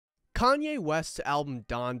Kanye West's album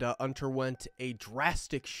Donda underwent a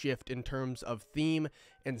drastic shift in terms of theme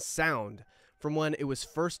and sound from when it was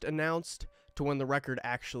first announced to when the record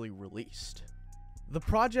actually released. The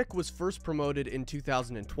project was first promoted in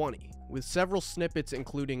 2020, with several snippets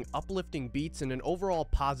including uplifting beats and an overall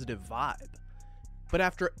positive vibe. But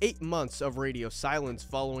after 8 months of radio silence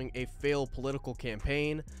following a failed political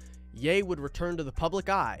campaign, Ye would return to the public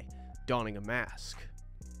eye, donning a mask.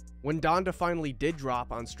 When Donda finally did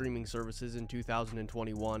drop on streaming services in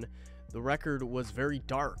 2021, the record was very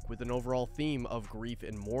dark with an overall theme of grief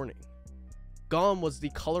and mourning. Gone was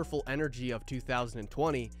the colorful energy of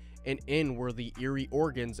 2020, and in were the eerie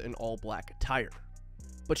organs and all-black attire.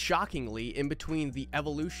 But shockingly, in between the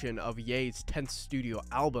evolution of Ye's 10th studio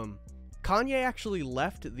album, Kanye actually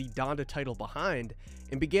left the Donda title behind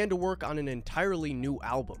and began to work on an entirely new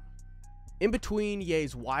album. In between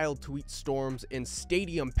Ye's wild tweet storms and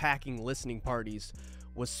stadium-packing listening parties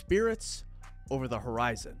was Spirits Over the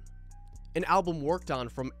Horizon, an album worked on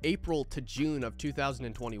from April to June of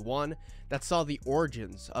 2021 that saw the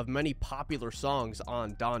origins of many popular songs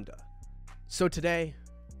on Donda. So today,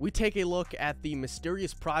 we take a look at the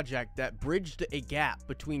mysterious project that bridged a gap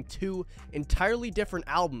between two entirely different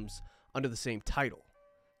albums under the same title.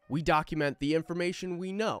 We document the information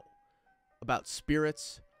we know about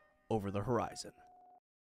Spirits Over the Horizon.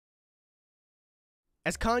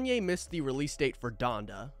 As Kanye missed the release date for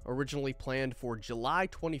Donda, originally planned for July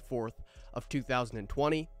 24th of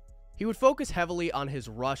 2020, he would focus heavily on his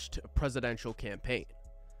rushed presidential campaign.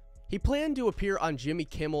 He planned to appear on Jimmy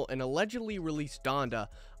Kimmel and allegedly release Donda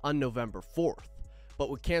on November 4th, but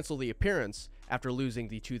would cancel the appearance after losing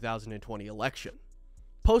the 2020 election.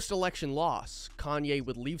 Post-election loss, Kanye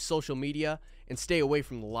would leave social media and stay away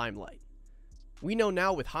from the limelight. We know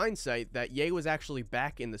now with hindsight that Ye was actually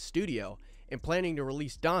back in the studio and planning to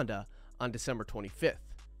release Donda on December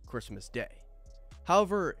 25th, Christmas Day.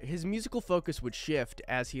 However, his musical focus would shift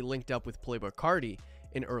as he linked up with Playboi Carti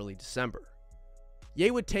in early December. Ye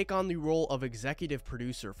would take on the role of executive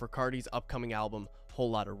producer for Carti's upcoming album,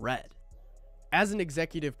 Whole Lotta Red. As an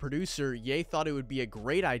executive producer, Ye thought it would be a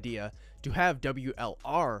great idea to have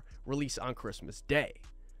WLR release on Christmas Day.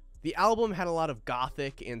 The album had a lot of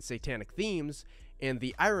gothic and satanic themes, and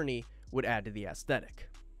the irony would add to the aesthetic.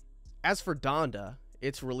 As for Donda,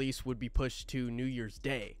 its release would be pushed to New Year's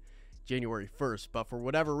Day, January 1st, but for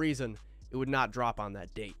whatever reason, it would not drop on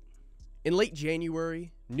that date. In late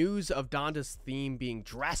January, news of Donda's theme being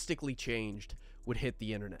drastically changed would hit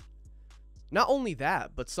the internet. Not only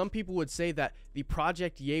that, but some people would say that the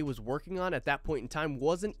project Ye was working on at that point in time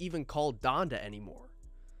wasn't even called Donda anymore.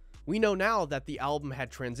 We know now that the album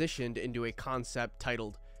had transitioned into a concept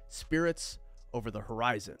titled Spirits Over the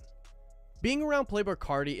Horizon. Being around Playboi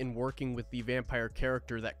Carti and working with the vampire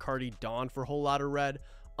character that Carti donned for Whole Lotta Red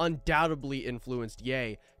undoubtedly influenced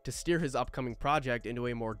Ye to steer his upcoming project into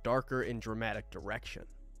a more darker and dramatic direction.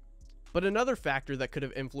 But another factor that could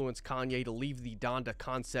have influenced Kanye to leave the Donda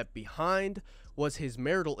concept behind was his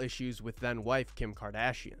marital issues with then-wife Kim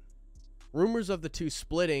Kardashian. Rumors of the two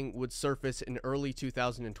splitting would surface in early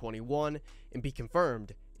 2021 and be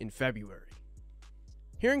confirmed in February.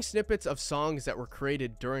 Hearing snippets of songs that were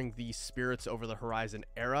created during the Spirits Over the Horizon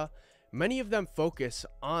era, many of them focus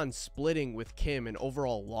on splitting with Kim and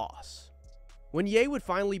overall loss. When Ye would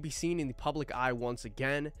finally be seen in the public eye once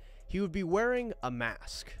again, he would be wearing a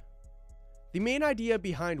mask. The main idea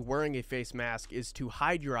behind wearing a face mask is to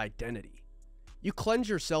hide your identity. You cleanse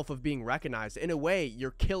yourself of being recognized. In a way, you're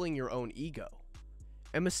killing your own ego.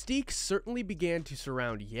 And mystique certainly began to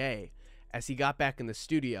surround Ye as he got back in the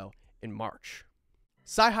studio in March.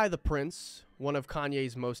 Sci-Hi the Prince, one of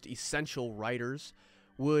Kanye's most essential writers,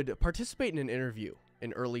 would participate in an interview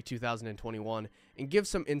in early 2021 and give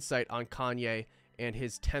some insight on Kanye and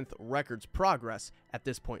his 10th record's progress at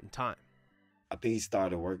this point in time. I think he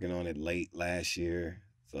started working on it late last year,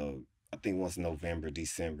 so I think once November,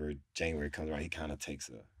 December, January comes around, he kind of takes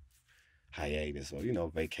a hiatus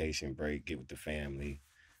or, vacation break, get with the family.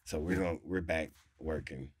 So we're back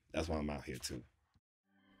working. That's why I'm out here too.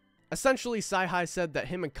 Essentially, Sci-Hi said that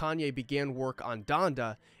him and Kanye began work on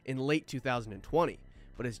Donda in late 2020,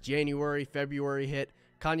 but as January, February hit,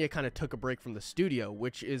 Kanye kind of took a break from the studio,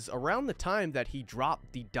 which is around the time that he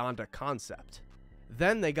dropped the Donda concept.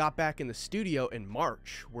 Then they got back in the studio in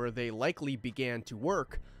March, where they likely began to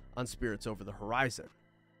work on Spirits Over the Horizon.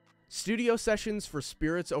 Studio sessions for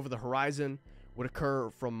Spirits Over the Horizon would occur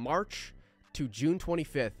from March to June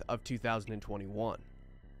 25th of 2021.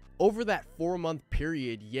 Over that 4-month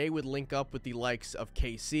period, Ye would link up with the likes of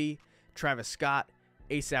KC, Travis Scott,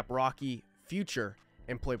 A$AP Rocky, Future,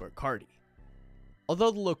 and Playboi Carti.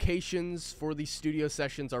 Although the locations for these studio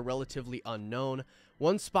sessions are relatively unknown,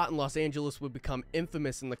 one spot in Los Angeles would become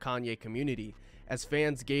infamous in the Kanye community, as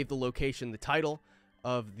fans gave the location the title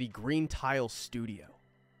of the Green Tile Studio.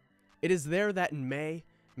 It is there that in May,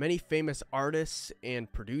 many famous artists and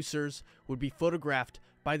producers would be photographed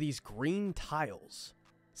by these green tiles,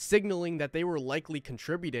 signaling that they were likely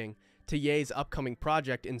contributing to Ye's upcoming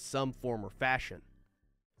project in some form or fashion.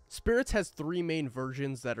 Spirits has 3 main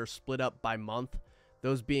versions that are split up by month,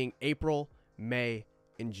 those being April, May,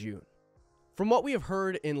 and June. From what we have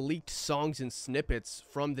heard in leaked songs and snippets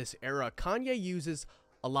from this era, Kanye uses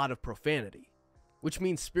a lot of profanity, which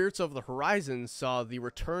means Spirits Over the Horizon saw the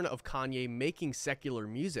return of Kanye making secular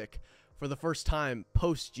music for the first time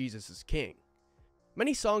post Jesus is King.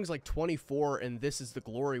 Many songs like 24 and This Is the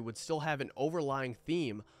Glory would still have an overlying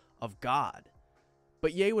theme of God,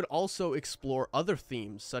 but Ye would also explore other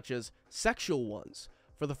themes such as sexual ones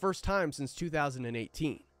for the first time since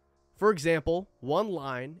 2018. For example, one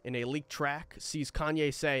line in a leaked track sees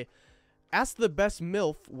Kanye say, "Ask the best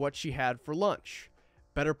MILF what she had for lunch.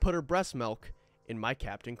 Better put her breast milk in my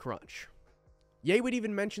Captain Crunch." Ye would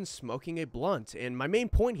even mention smoking a blunt, and my main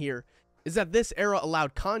point here is that this era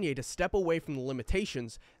allowed Kanye to step away from the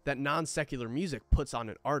limitations that non-secular music puts on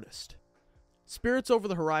an artist. Spirits Over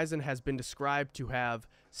the Horizon has been described to have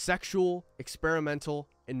sexual, experimental,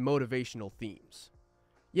 and motivational themes.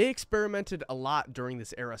 Ye experimented a lot during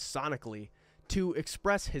this era sonically to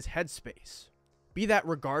express his headspace, be that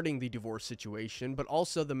regarding the divorce situation, but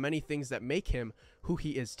also the many things that make him who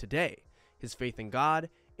he is today, his faith in God,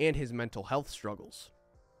 and his mental health struggles.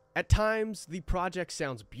 At times, the project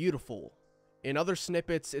sounds beautiful. In other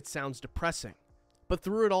snippets, it sounds depressing. But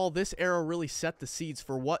through it all, this era really set the seeds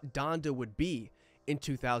for what Donda would be in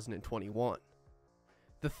 2021.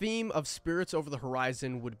 The theme of Spirits Over the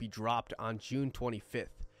Horizon would be dropped on June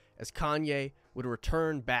 25th, as Kanye would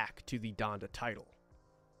return back to the Donda title.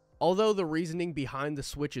 Although the reasoning behind the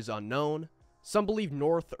switch is unknown, some believe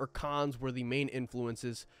North or Cons were the main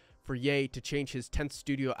influences for Ye to change his 10th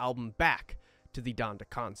studio album back to the Donda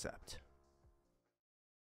concept.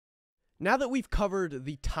 Now that we've covered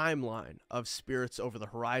the timeline of Spirits Over the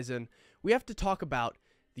Horizon, we have to talk about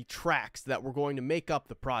the tracks that were going to make up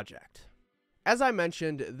the project. As I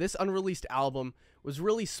mentioned, this unreleased album was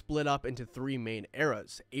really split up into 3 main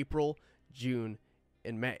eras: April, June,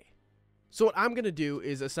 and May. So what I'm going to do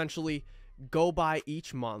is essentially go by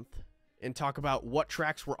each month and talk about what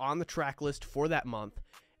tracks were on the track list for that month,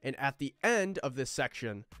 and at the end of this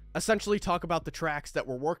section, essentially talk about the tracks that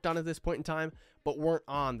were worked on at this point in time, but weren't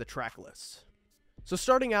on the track list. So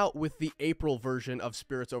starting out with the April version of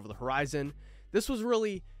Spirits Over the Horizon, this was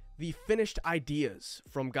really the finished ideas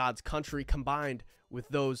from God's Country combined with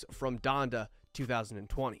those from Donda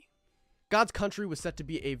 2020. God's Country was set to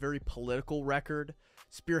be a very political record,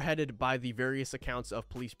 spearheaded by the various accounts of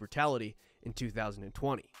police brutality in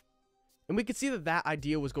 2020. And we could see that that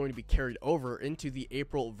idea was going to be carried over into the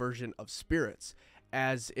April version of Spirits,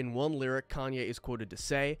 as in one lyric Kanye is quoted to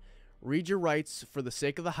say, "Read your rights for the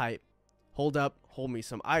sake of the hype. Hold up, hold me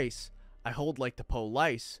some ice. I hold like the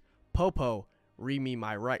police. Popo, read me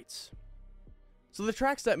my rights." So the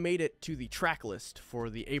tracks that made it to the track list for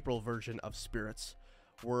the April version of Spirits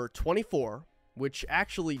were 24, which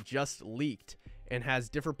actually just leaked and has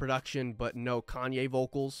different production but no Kanye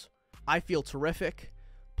vocals, I Feel Terrific,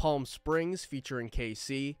 Palm Springs featuring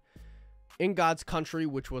KC, In God's Country,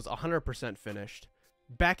 which was 100% finished,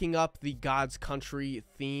 backing up the God's Country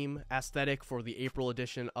theme aesthetic for the April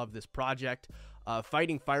edition of this project.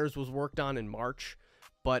 Fighting Fires was worked on in March,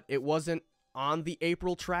 but it wasn't on the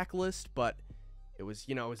April track list, but it was,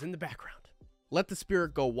 it was in the background. Let the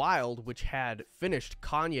Spirit Go Wild, which had finished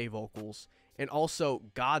Kanye vocals, and also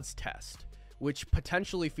God's Test, which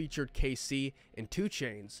potentially featured KC and 2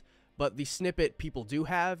 Chainz, but the snippet people do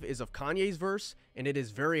have is of Kanye's verse, and it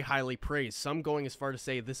is very highly praised, some going as far to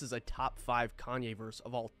say this is a top 5 Kanye verse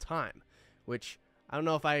of all time, which I don't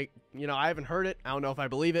know if I haven't heard it, I don't know if I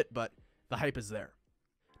believe it, but the hype is there.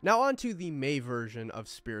 Now on to the May version of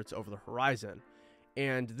Spirits Over the Horizon,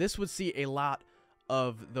 and this would see a lot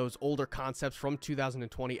of those older concepts from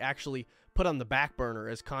 2020 actually put on the back burner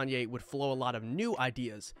as Kanye would flow a lot of new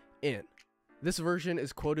ideas in. This version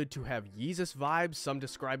is quoted to have Yeezus vibes, some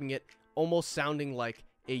describing it almost sounding like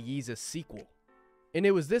a Yeezus sequel. And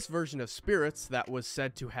it was this version of Spirits that was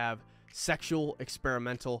said to have sexual,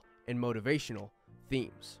 experimental, and motivational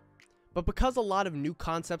themes. But because a lot of new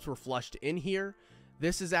concepts were flushed in here,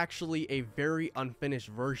 this is actually a very unfinished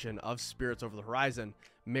version of Spirits Over the Horizon,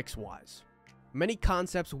 mix-wise. Many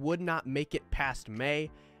concepts would not make it past May,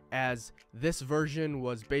 as this version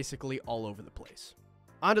was basically all over the place.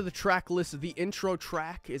 Onto the track list, the intro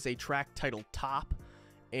track is a track titled Top,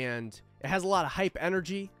 and it has a lot of hype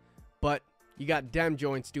energy, but you got Dem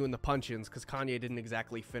Joints doing the punch-ins because Kanye didn't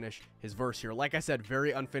exactly finish his verse here. Like I said,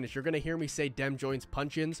 very unfinished. You're going to hear me say Dem Joints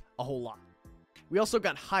punch-ins a whole lot. We also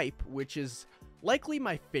got Hype, which is likely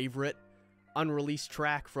my favorite unreleased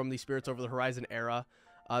track from the Spirits Over the Horizon era.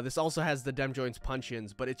 This also has the Dem Joints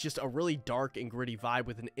punch-ins, but it's just a really dark and gritty vibe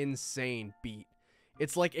with an insane beat.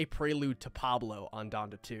 It's like a prelude to Pablo on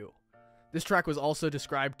Donda 2. This track was also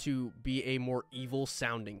described to be a more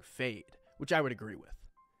evil-sounding fade, which I would agree with.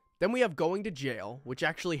 Then we have Going to Jail, which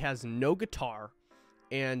actually has no guitar,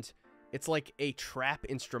 and it's like a trap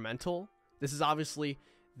instrumental. This is obviously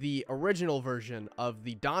the original version of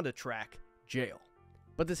the Donda track, Jail.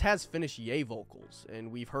 But this has finished Ye vocals,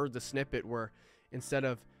 and we've heard the snippet where instead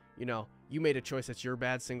of, you made a choice that's your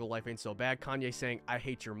bad, single life ain't so bad, Kanye saying, I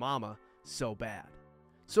hate your mama so bad.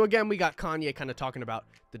 So again, we got Kanye kind of talking about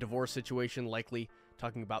the divorce situation, likely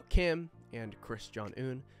talking about Kim and Chris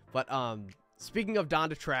Jong-un. But speaking of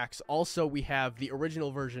Donda tracks, also we have the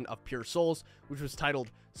original version of Pure Souls, which was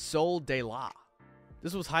titled Soul de la.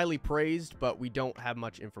 This was highly praised, but we don't have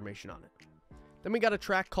much information on it. Then we got a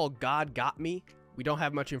track called God Got Me. We don't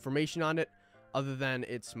have much information on it, other than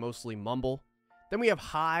it's mostly mumble. Then we have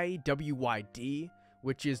High WYD,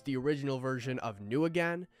 which is the original version of New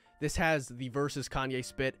Again. This has the verses Kanye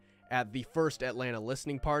spit at the first Atlanta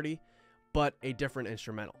listening party, but a different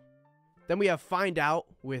instrumental. Then we have Find Out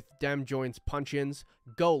with Dem Joints punch-ins,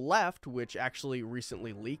 Go Left, which actually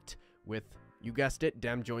recently leaked with, you guessed it,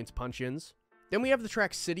 Dem Joints punch-ins. Then we have the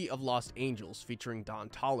track City of Lost Angels featuring Don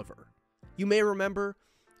Toliver. You may remember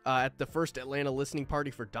at the first Atlanta listening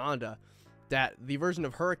party for Donda that the version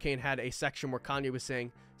of Hurricane had a section where Kanye was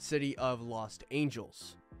saying City of Lost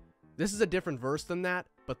Angels. This is a different verse than that,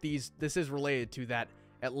 but this is related to that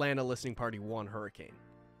Atlanta listening party 1 Hurricane.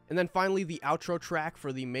 And then finally, the outro track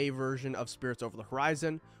for the May version of Spirits Over the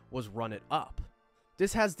Horizon was Run It Up.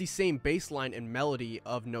 This has the same bass line and melody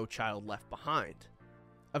of No Child Left Behind.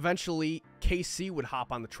 Eventually, KC would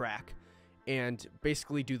hop on the track and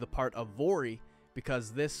basically do the part of Vori,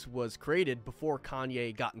 because this was created before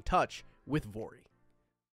Kanye got in touch with Vori.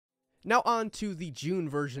 Now on to the June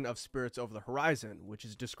version of Spirits Over the Horizon, which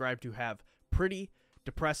is described to have pretty,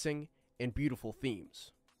 depressing, and beautiful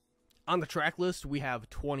themes. On the track list, we have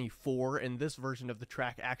 24, and this version of the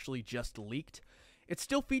track actually just leaked. It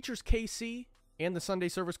still features KC and the Sunday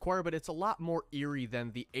Service Choir, but it's a lot more eerie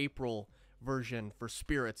than the April version for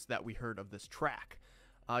Spirits that we heard of this track.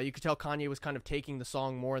 You could tell Kanye was kind of taking the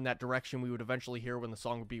song more in that direction we would eventually hear when the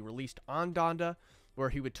song would be released on Donda, where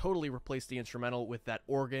he would totally replace the instrumental with that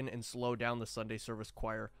organ and slow down the Sunday Service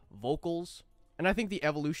Choir vocals. And I think the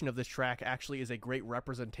evolution of this track actually is a great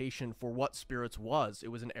representation for what Spirits was.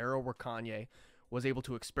 It was an era where Kanye was able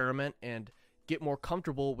to experiment and get more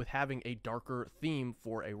comfortable with having a darker theme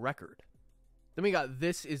for a record. Then we got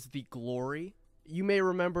This Is the Glory. You may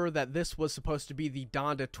remember that this was supposed to be the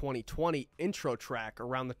Donda 2020 intro track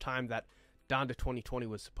around the time that Donda 2020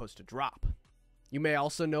 was supposed to drop. You may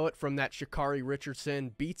also know it from that Sha'Carri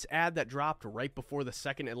Richardson Beats ad that dropped right before the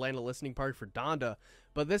second Atlanta listening party for Donda,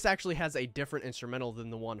 but this actually has a different instrumental than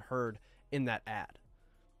the one heard in that ad.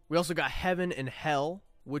 We also got Heaven and Hell,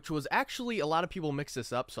 which was actually, a lot of people mix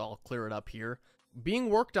this up, so I'll clear it up here, being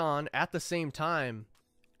worked on at the same time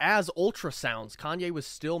as Ultrasounds. Kanye was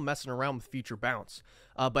still messing around with Future Bounce,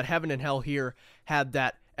 but Heaven and Hell here had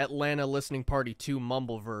that Atlanta listening party 2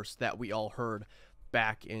 mumble verse that we all heard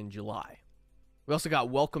back in July. We also got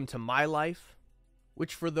Welcome to My Life,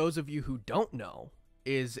 which for those of you who don't know,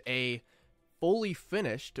 is a fully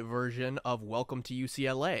finished version of Welcome to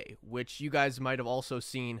UCLA, which you guys might have also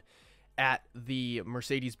seen at the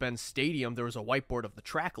Mercedes-Benz Stadium. There was a whiteboard of the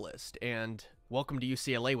track list, and Welcome to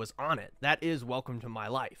UCLA was on it. That is Welcome to My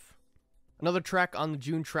Life. Another track on the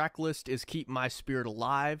June track list is Keep My Spirit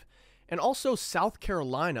Alive, and also South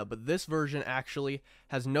Carolina, but this version actually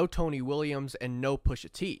has no Tony Williams and no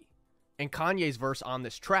Pusha T. And Kanye's verse on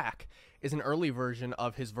this track is an early version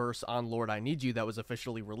of his verse on Lord I Need You that was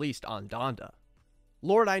officially released on Donda.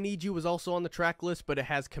 Lord I Need You was also on the track list, but it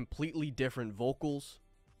has completely different vocals.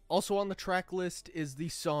 Also on the track list is the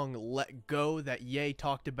song Let Go that Ye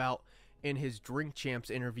talked about in his Drink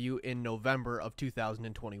Champs interview in November of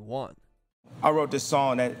 2021. I wrote this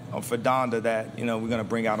song that for Donda that, we're going to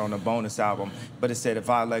bring out on a bonus album. But it said, if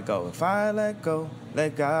I let go,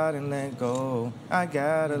 let God and let go. I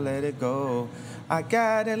gotta let it go. I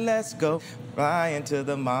gotta let's go. Fly into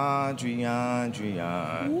the Mondrian.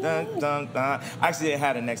 Dun, dun, dun. Actually, it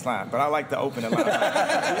had a next line, but I like the opening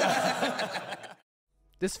line.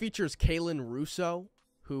 This features Kaylin Russo,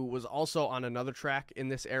 who was also on another track in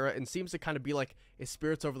this era and seems to kind of be like a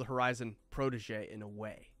Spirits Over the Horizon protege in a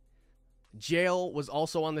way. Jail was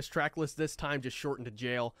also on this track list, this time just shortened to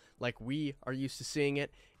Jail like we are used to seeing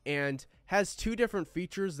it, and has two different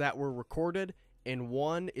features that were recorded, and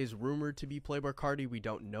one is rumored to be Playboi Carti. We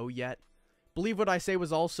don't know yet. Believe What I Say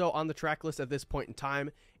was also on the track list at this point in time,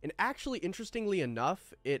 and actually, interestingly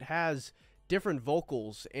enough, it has different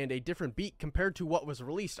vocals and a different beat compared to what was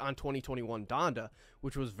released on 2021 Donda,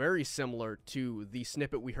 which was very similar to the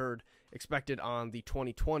snippet we heard expected on the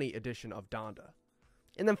 2020 edition of Donda.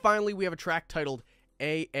 And then finally, we have a track titled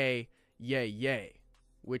AA Yay Yay,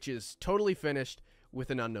 which is totally finished with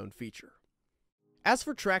an unknown feature. As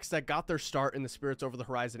for tracks that got their start in the Spirits Over the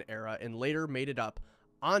Horizon era and later made it up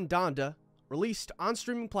on Donda, released on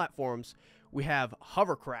streaming platforms, we have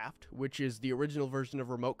Hovercraft, which is the original version of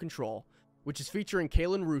Remote Control, which is featuring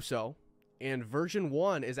Kalen Russo, and version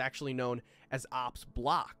 1 is actually known as Ops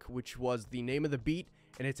Block, which was the name of the beat,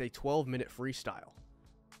 and it's a 12-minute freestyle.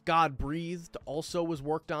 God Breathed also was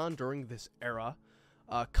worked on during this era.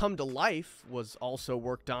 Come to Life was also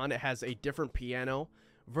worked on. It has a different piano.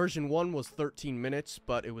 Version 1 was 13 minutes,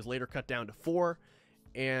 but it was later cut down to 4,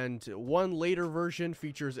 and one later version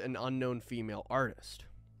features an unknown female artist.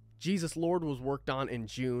 Jesus Lord was worked on in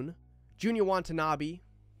June. Junya Watanabe,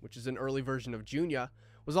 which is an early version of Junya,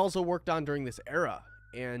 was also worked on during this era,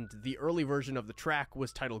 and the early version of the track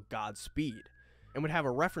was titled Godspeed, and would have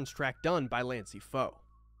a reference track done by Lancey Foe.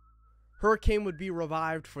 Hurricane would be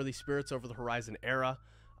revived for the Spirits Over the Horizon era.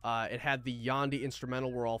 It had the Yandhi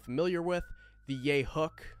instrumental we're all familiar with, the Ye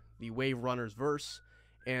hook, the Wave Runner's verse,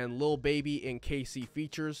 and Lil Baby and KC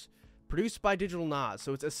features, produced by Digital Nas.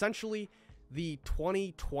 So it's essentially the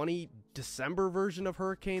 2020 December version of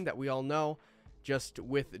Hurricane that we all know, just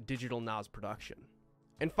with Digital Nas production.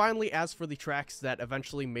 And finally, as for the tracks that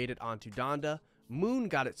eventually made it onto Donda, Moon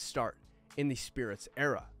got its start in the Spirits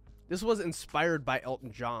era. This was inspired by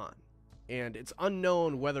Elton John, and it's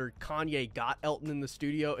unknown whether Kanye got Elton in the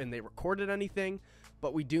studio and they recorded anything,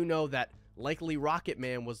 but we do know that likely Rocket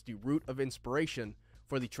Man was the root of inspiration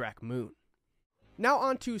for the track Moon. Now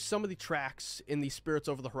on to some of the tracks in the Spirits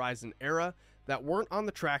Over the Horizon era that weren't on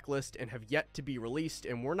the track list and have yet to be released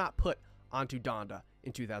and were not put onto Donda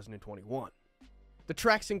in 2021. The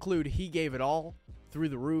tracks include He Gave It All, Through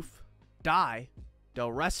the Roof, Die, Del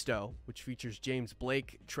Resto, which features James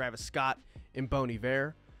Blake, Travis Scott, and Bon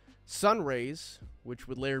Iver, Sunrays, which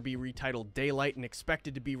would later be retitled Daylight and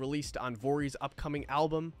expected to be released on Vori's upcoming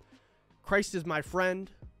album, Christ Is My Friend,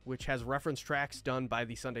 which has reference tracks done by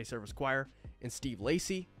the Sunday Service Choir and Steve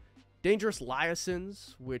Lacy, Dangerous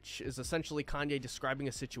Liaisons, which is essentially Kanye describing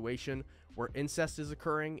a situation where incest is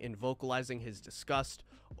occurring and vocalizing his disgust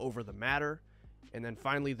over the matter, and then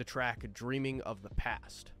finally the track Dreaming of the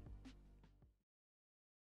Past.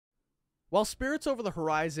 While Spirits Over the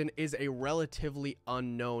Horizon is a relatively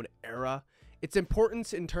unknown era, its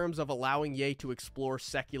importance in terms of allowing Ye to explore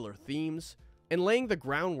secular themes and laying the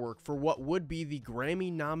groundwork for what would be the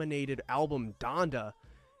Grammy-nominated album Donda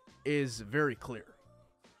is very clear.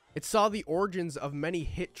 It saw the origins of many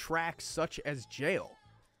hit tracks such as Jail,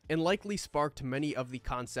 and likely sparked many of the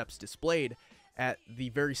concepts displayed at the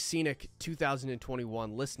very scenic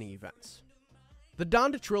 2021 listening events. The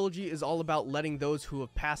Donda trilogy is all about letting those who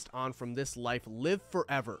have passed on from this life live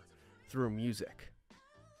forever through music.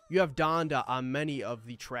 You have Donda on many of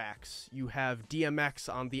the tracks, you have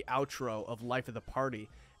DMX on the outro of Life of the Party,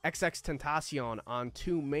 XXXTentacion on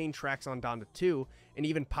 2 main tracks on Donda 2, and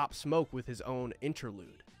even Pop Smoke with his own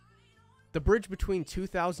interlude. The bridge between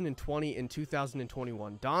 2020 and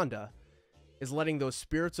 2021 Donda is letting those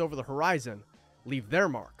Spirits Over the Horizon leave their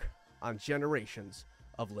mark on generations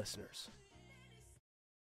of listeners.